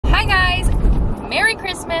Merry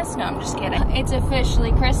Christmas. No, I'm just kidding. It's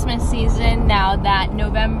officially Christmas season now that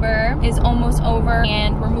November is almost over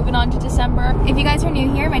and we're moving on to December. If you guys are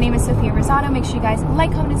new here, my name is Sofia. Make sure you guys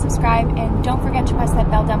like, comment, and subscribe, and don't forget to press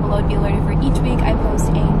that bell down below to be alerted for each week I post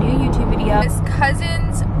a new YouTube video. This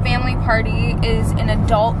cousin's family party is an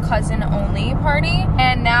adult cousin only party,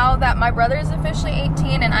 and now that my brother is officially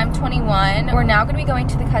 18 and I'm 21, we're now going to be going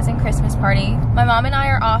to the cousin Christmas party. My mom and I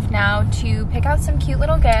are off now to pick out some cute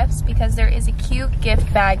little gifts because there is a cute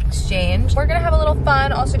gift bag exchange. We're gonna have a little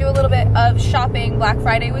fun, also do a little bit of shopping. Black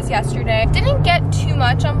Friday was yesterday. Didn't get too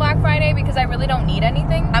much on Black Friday because I really don't need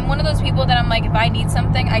anything. I'm one of those people that I'm like, if I need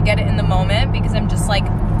something, I get it in the moment because I'm just like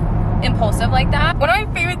impulsive like that. One of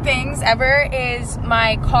my favorite things ever is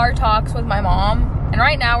my car talks with my mom. And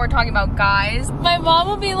right now we're talking about guys. My mom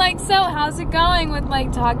will be like, so how's it going with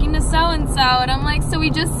like talking to so-and-so? And I'm like, so we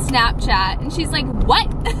just Snapchat. And she's like, what?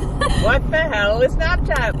 What the hell is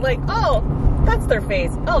Snapchat? Like, oh, that's their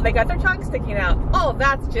face. Oh, they got their tongue sticking out. Oh,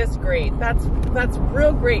 that's just great. That's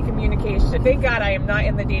real great communication. Thank God I am not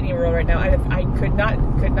in the dating world right now. I could not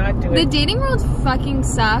do it. The dating world fucking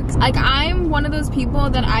sucks. Like, I'm one of those people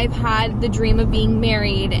that I've had the dream of being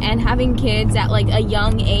married and having kids at like a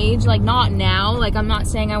young age. Like, not now. Like, I'm not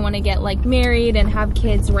saying I want to get like married and have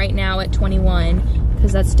kids right now at 21.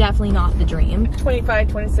 Because that's definitely not the dream. 25,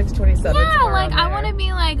 26, 27. Yeah, like I want to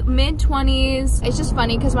be like mid-20s. It's just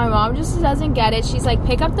funny because my mom just doesn't get it. She's like,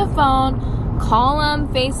 pick up the phone, call them,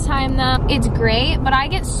 FaceTime them. It's great, but I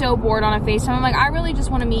get so bored on a FaceTime. I'm like, I really just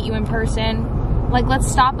want to meet you in person. Like,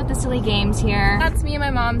 let's stop with the silly games here. That's me and my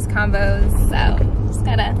mom's combos, so just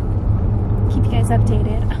gotta keep you guys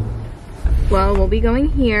updated. Well, we'll be going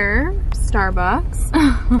here, Starbucks.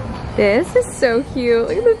 This is so cute.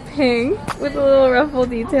 Look at the pink with a little ruffle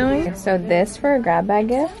detailing. So this for a grab bag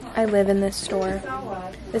gift. I live in this store.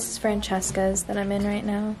 This is Francesca's that I'm in right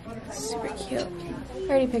now. Super cute. I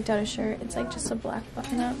already picked out a shirt. It's like just a black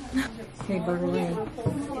button up. Hey, Burger.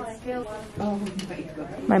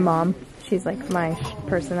 My mom, she's like my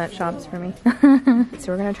person that shops for me.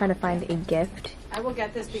 So we're gonna try to find a gift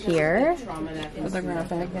here For the grab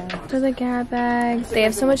bag, yeah. for the grab bags. They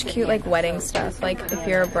have so much cute like wedding stuff. Like if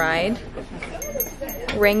you're a bride,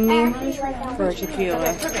 ring me For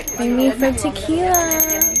tequila. Ring me for tequila.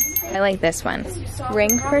 I like this one.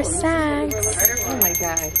 Ring for sex. Oh my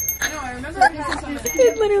God.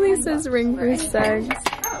 It literally says ring for sex.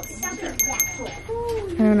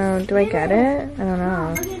 I don't know. Do I get it? I don't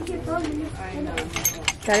know.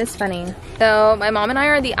 That is funny. So my mom and I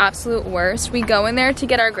are the absolute worst. We go in there to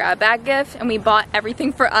get our grab bag gift and we bought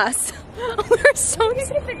everything for us. We're so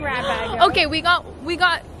okay, we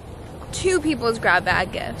got 2 people's grab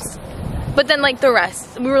bag gifts. But then like the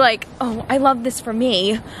rest, we were like, oh, I love this for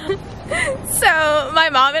me. So my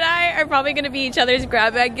mom and I are probably gonna be each other's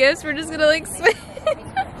grab bag gifts. We're just gonna like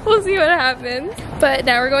we'll see what happens. But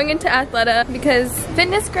now we're going into Athleta because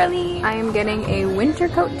fitness girly. I am getting a winter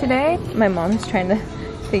coat today. My mom's trying to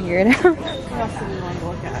figure it out.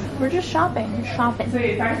 We're just shopping, shopping. So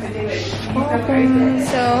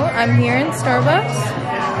I'm here in Starbucks.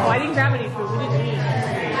 Oh, I didn't grab any food. We didn't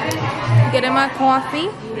eat. Getting my coffee.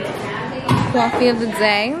 Coffee of the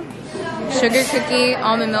day. Sugar cookie,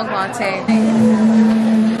 almond milk latte.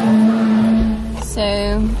 So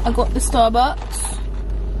I got the Starbucks.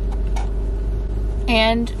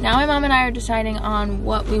 And now my mom and I are deciding on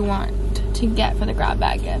what we want to get for the grab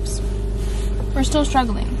bag gifts. We're still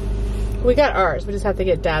struggling. We got ours. We just have to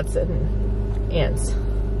get Dad's and Aunt's.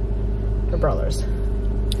 Or brothers.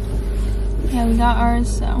 Yeah, we got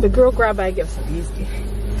ours, so. The girl grab bag gifts are easy.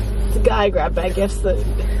 The guy grab bag gifts, that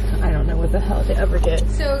I don't know what the hell they ever get.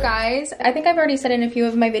 So guys, I think I've already said in a few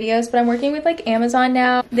of my videos, but I'm working with like Amazon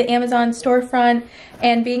now, the Amazon storefront,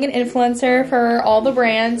 and being an influencer for all the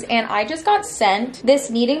brands. And I just got sent this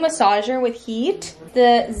kneading massager with heat,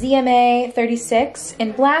 the ZMA 36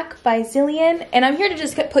 in black by Zillion. And I'm here to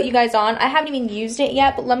just put you guys on. I haven't even used it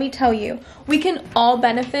yet, but let me tell you, we can all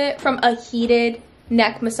benefit from a heated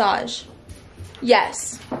neck massage.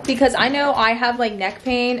 Yes, because I know I have like neck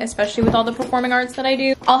pain, especially with all the performing arts that I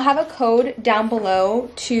do. I'll have a code down below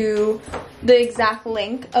to the exact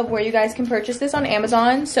link of where you guys can purchase this on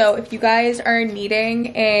Amazon. So if you guys are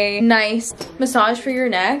needing a nice massage for your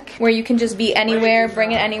neck where you can just be anywhere,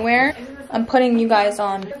 bring it anywhere, I'm putting you guys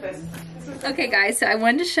on. Okay guys, so I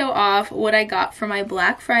wanted to show off what I got for my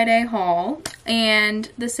Black Friday haul and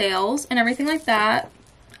the sales and everything like that.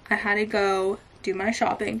 I had to go do my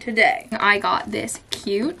shopping today. I got this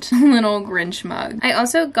cute little Grinch mug. I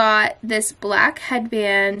also got this black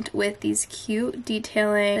headband with these cute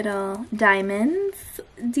detailing little diamonds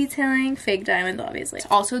detailing, fake diamonds obviously.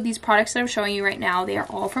 Also, these products that I'm showing you right now, they are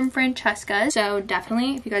all from Francesca's, so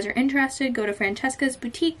definitely if you guys are interested, go to Francesca's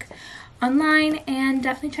boutique online and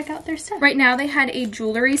definitely check out their stuff. Right now they had a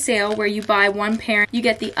jewelry sale where you buy one pair, you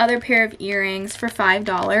get the other pair of earrings for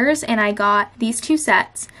 $5, and I got these two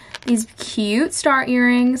sets. These cute star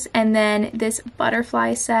earrings and then this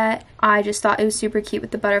butterfly set. I just thought it was super cute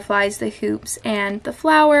with the butterflies, the hoops, and the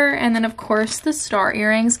flower, and then of course the star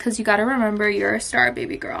earrings, because you gotta remember you're a star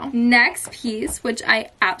baby girl. Next piece, which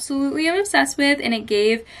I absolutely am obsessed with, and it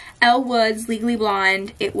gave Elle Woods Legally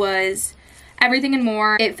Blonde. It was everything and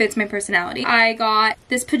more. It fits my personality. I got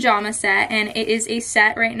this pajama set, and it is a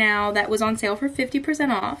set right now that was on sale for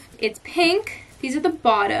 50% off. It's pink. These are the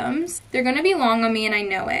bottoms. They're gonna be long on me and I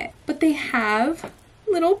know it, but they have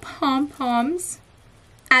little pom-poms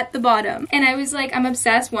at the bottom. And I was like, I'm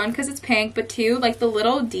obsessed, one, because it's pink, but two, like the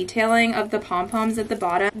little detailing of the pom-poms at the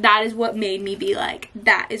bottom, that is what made me be like,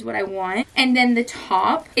 that is what I want. And then the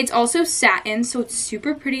top, it's also satin, so it's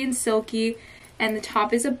super pretty and silky. And the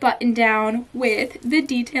top is a button down with the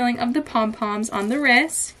detailing of the pom-poms on the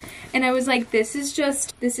wrist. And I was like, this is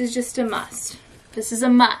just a must. This is a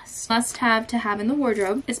must have to have in the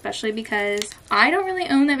wardrobe, especially because I don't really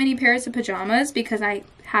own that many pairs of pajamas because I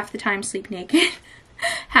half the time sleep naked.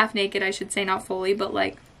 Half naked, I should say, not fully, but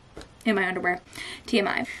like in my underwear.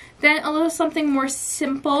 TMI. Then a little something more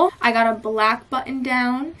simple. I got a black button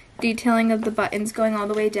down, detailing of the buttons going all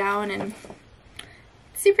the way down, and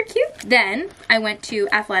super cute. Then I went to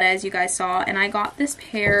Athleta, as you guys saw, and I got this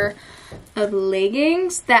pair of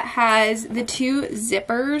leggings that has the two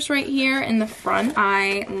zippers right here in the front.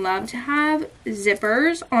 I love to have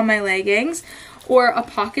zippers on my leggings or a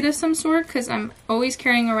pocket of some sort because I'm always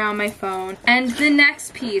carrying around my phone. And the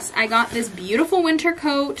next piece, I got this beautiful winter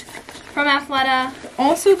coat from Athleta.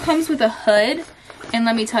 Also comes with a hood. And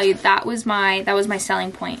let me tell you, that was my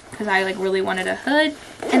selling point because I like really wanted a hood.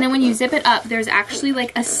 And then when you zip it up, there's actually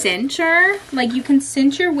like a cincher. Like you can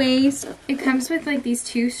cinch your waist. It comes with like these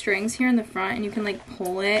two strings here in the front, and you can like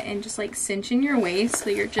pull it and just like cinch in your waist so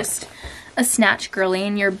you're just a snatch girly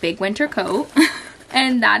in your big winter coat.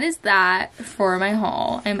 And that is that for my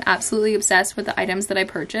haul. I'm absolutely obsessed with the items that I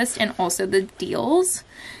purchased and also the deals.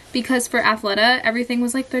 Because for Athleta, everything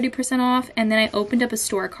was like 30% off, and then I opened up a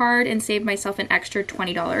store card and saved myself an extra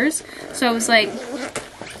 $20. So I was like,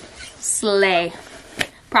 slay.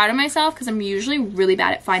 Proud of myself because I'm usually really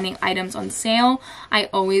bad at finding items on sale. I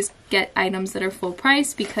always get items that are full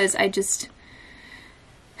price because I'm just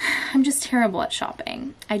terrible at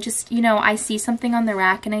shopping. I just, you know, I see something on the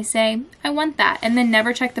rack and I say, I want that, and then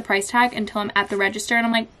never check the price tag until I'm at the register and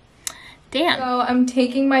I'm like, damn. So I'm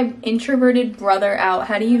taking my introverted brother out.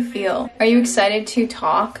 How do you feel? Are you excited to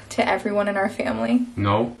talk to everyone in our family?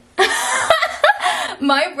 No.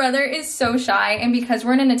 My brother is so shy, and because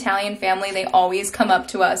we're in an Italian family, they always come up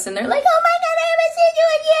to us and they're like, oh my god, I haven't seen you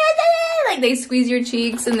in years. Like they squeeze your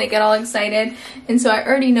cheeks and they get all excited. And so I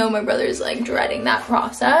already know my brother's like dreading that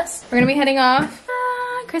process. We're gonna be heading off.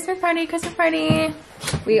 Christmas party, Christmas party.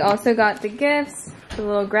 We also got the gifts. The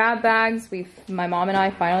little grab bags. My mom and I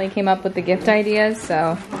finally came up with the gift ideas,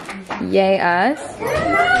 so yay us.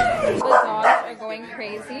 The dogs are going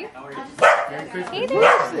crazy. Hey there.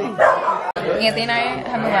 Anthony and I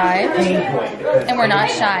have arrived, and we're not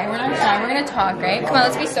shy. We're not shy. We're gonna talk, right? Come on,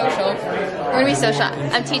 let's be social. We're gonna be social.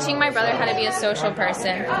 I'm teaching my brother how to be a social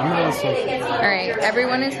person. All right,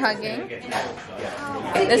 everyone is hugging.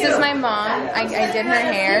 This is my mom. I did her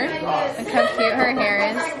hair. Look how cute her hair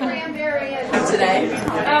is. Today.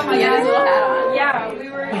 Oh my god. Yeah, we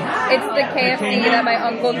were. It's the KFC that my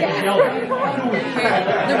uncle gets.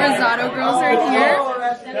 The Rosado girls are here.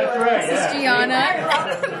 This is Gianna.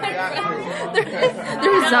 The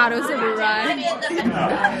Rosados have arrived.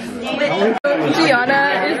 Gianna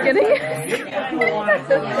is getting.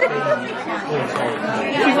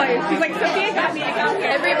 She's like, Sofia got me to come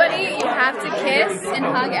here. Everybody, you have to kiss and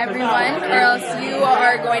hug everyone, or else you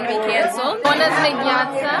are going to be canceled. Buonas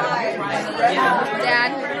Megnazza.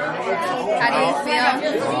 Dad, how do you feel?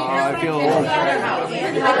 I feel old.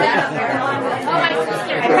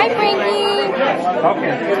 Hi, Frankie.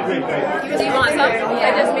 Okay. Do you want some?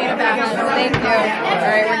 I just made a bag. Thank you. All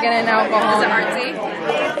right, we're getting alcohol. Is it artsy?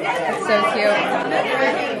 It's so cute.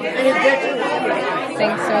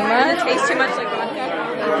 Thanks so much. It tastes too much like vodka.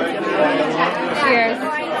 Cheers.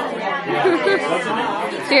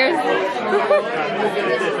 Cheers.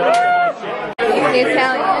 The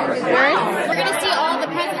Italian dessert. We're gonna see all the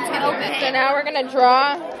presents get open. So now we're gonna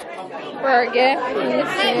draw for our gift.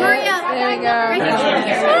 Hey, hurry up. There we go.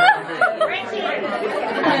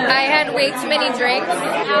 I had way too many drinks.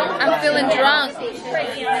 I'm feeling drunk.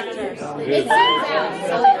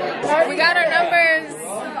 We got our numbers.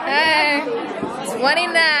 Hey,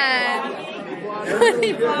 29.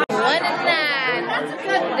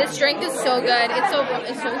 29. This drink is so good. It's so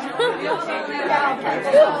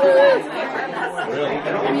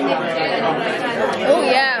Oh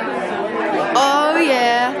yeah. Oh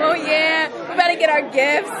yeah. Oh yeah. We better get our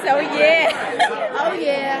gifts. Oh yeah. Oh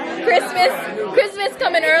yeah. Christmas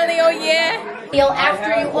coming early. Oh yeah. Steal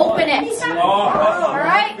after you open it.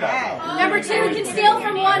 Alright? Number 2 can steal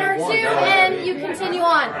from 1 or 2 and you continue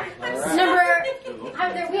on.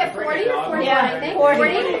 We have 40 or 41, I think. 40.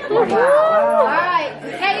 Alright.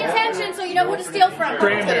 Pay attention so you know who to steal from.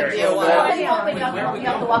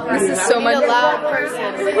 This is so much. Loud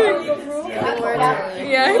person.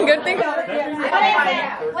 Yeah, good thing. What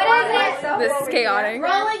is it? This is chaotic.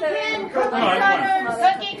 Rolling pin,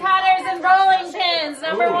 cookie cutters, and rolling pins.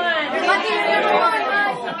 Number 1.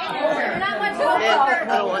 Not much over. I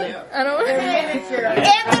don't want it.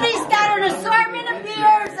 Anthony's got an assortment of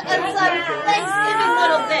beers and some Thanksgiving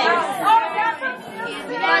little things.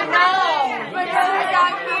 I know. But I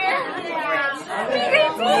got here.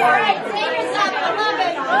 All right, take us up. I love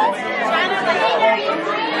it.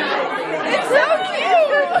 It's so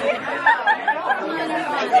cute.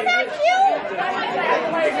 Isn't that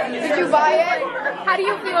cute? Did you buy it? How do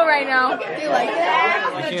you feel right now? Do you like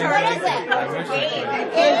it? What is it?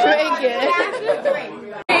 Drink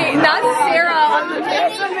it. Hey, not Sarah.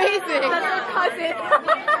 That's amazing. Cousin.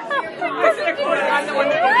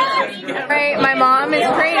 Right, my mom is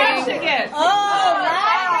praying.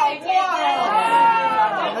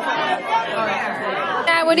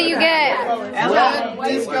 Dad, what do you get?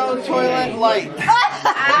 Disco toilet light.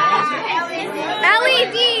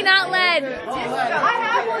 LED, not LED.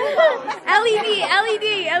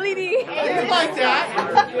 LED. You like that?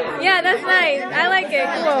 Yeah, that's nice. I like it.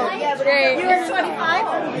 Cool. Great. You're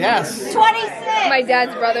 25? Yes. 26. My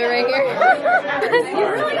dad's brother right here.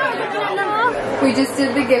 We just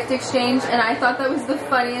did the gift exchange and I thought that was the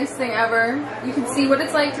funniest thing ever. You can see what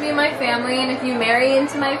it's like to be in my family, and if you marry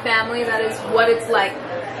into my family, that is what it's like.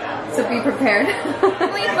 So be prepared.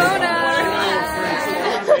 Family photo.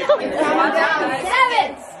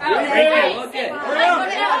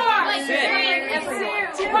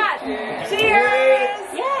 Cheers!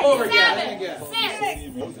 Over again. 7,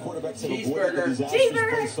 6. Cheeseburger.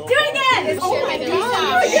 Cheeseburger. Do it again. Oh my God.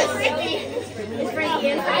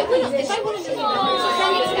 If I would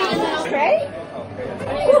have Trey?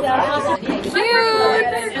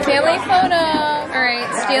 Cute! Family photo. Alright,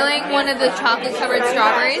 stealing one of the chocolate covered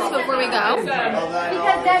strawberries before we go.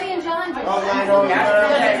 Because Debbie and John do.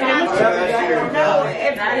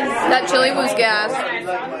 That chili was gas.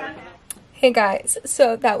 Hey guys,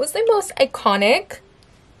 so that was the most iconic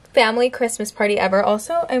family Christmas party ever.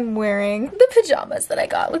 Also, I'm wearing the pajamas that I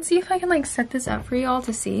got. Let's see if I can like set this up for y'all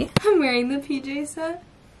to see. I'm wearing the PJ set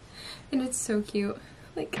and it's so cute.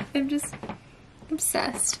 Like, I'm just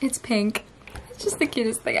obsessed. It's pink. It's just the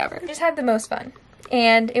cutest thing ever. I just had the most fun.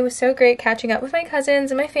 And it was so great catching up with my cousins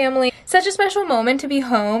and my family. Such a special moment to be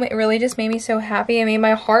home. It really just made me so happy. It made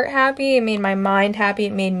my heart happy. It made my mind happy.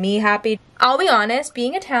 It made me happy. I'll be honest,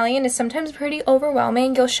 being Italian is sometimes pretty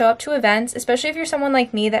overwhelming. You'll show up to events, especially if you're someone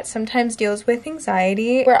like me that sometimes deals with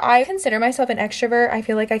anxiety. Where I consider myself an extrovert, I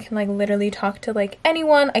feel like I can like literally talk to like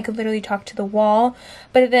anyone. I could literally talk to the wall.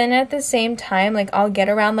 But then at the same time, like I'll get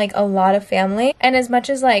around like a lot of family. And as much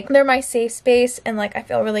as like they're my safe space and like I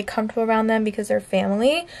feel really comfortable around them because they're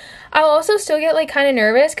family, I'll also still get like kind of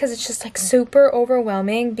nervous because it's just like super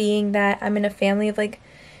overwhelming being that I'm in a family of like,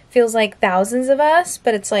 feels like thousands of us,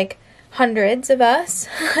 but it's like hundreds of us,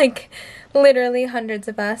 like literally hundreds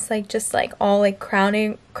of us, like just like all like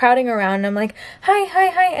crowding around. And I'm like,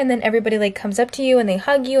 hi, and then everybody like comes up to you and they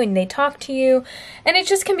hug you and they talk to you, and it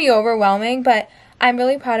just can be overwhelming. But I'm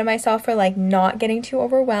really proud of myself for like not getting too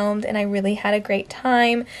overwhelmed, and I really had a great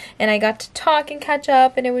time and I got to talk and catch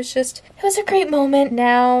up, and it was a great moment.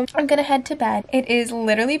 Now I'm gonna head to bed. It is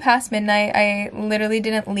literally past midnight. I literally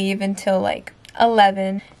didn't leave until like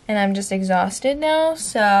 11 and I'm just exhausted now,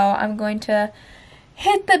 so I'm going to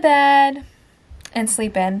hit the bed and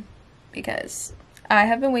sleep in because I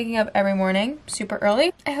have been waking up every morning super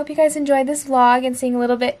early. I hope you guys enjoyed this vlog and seeing a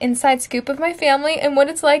little bit inside scoop of my family and what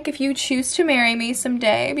it's like if you choose to marry me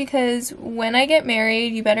someday, because when I get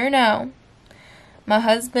married, you better know my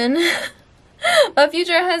husband my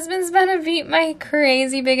future husband's gonna beat my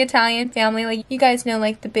crazy big Italian family. Like, you guys know,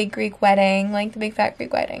 like the big Greek wedding, like the big fat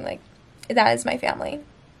Greek wedding, like that is my family.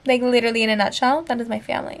 Like literally in a nutshell, that is my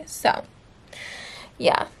family. So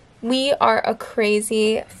yeah, We are a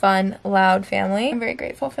crazy, fun, loud family. I'm very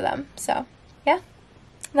grateful for them. So, yeah.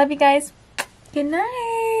 Love you guys. Good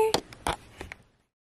night.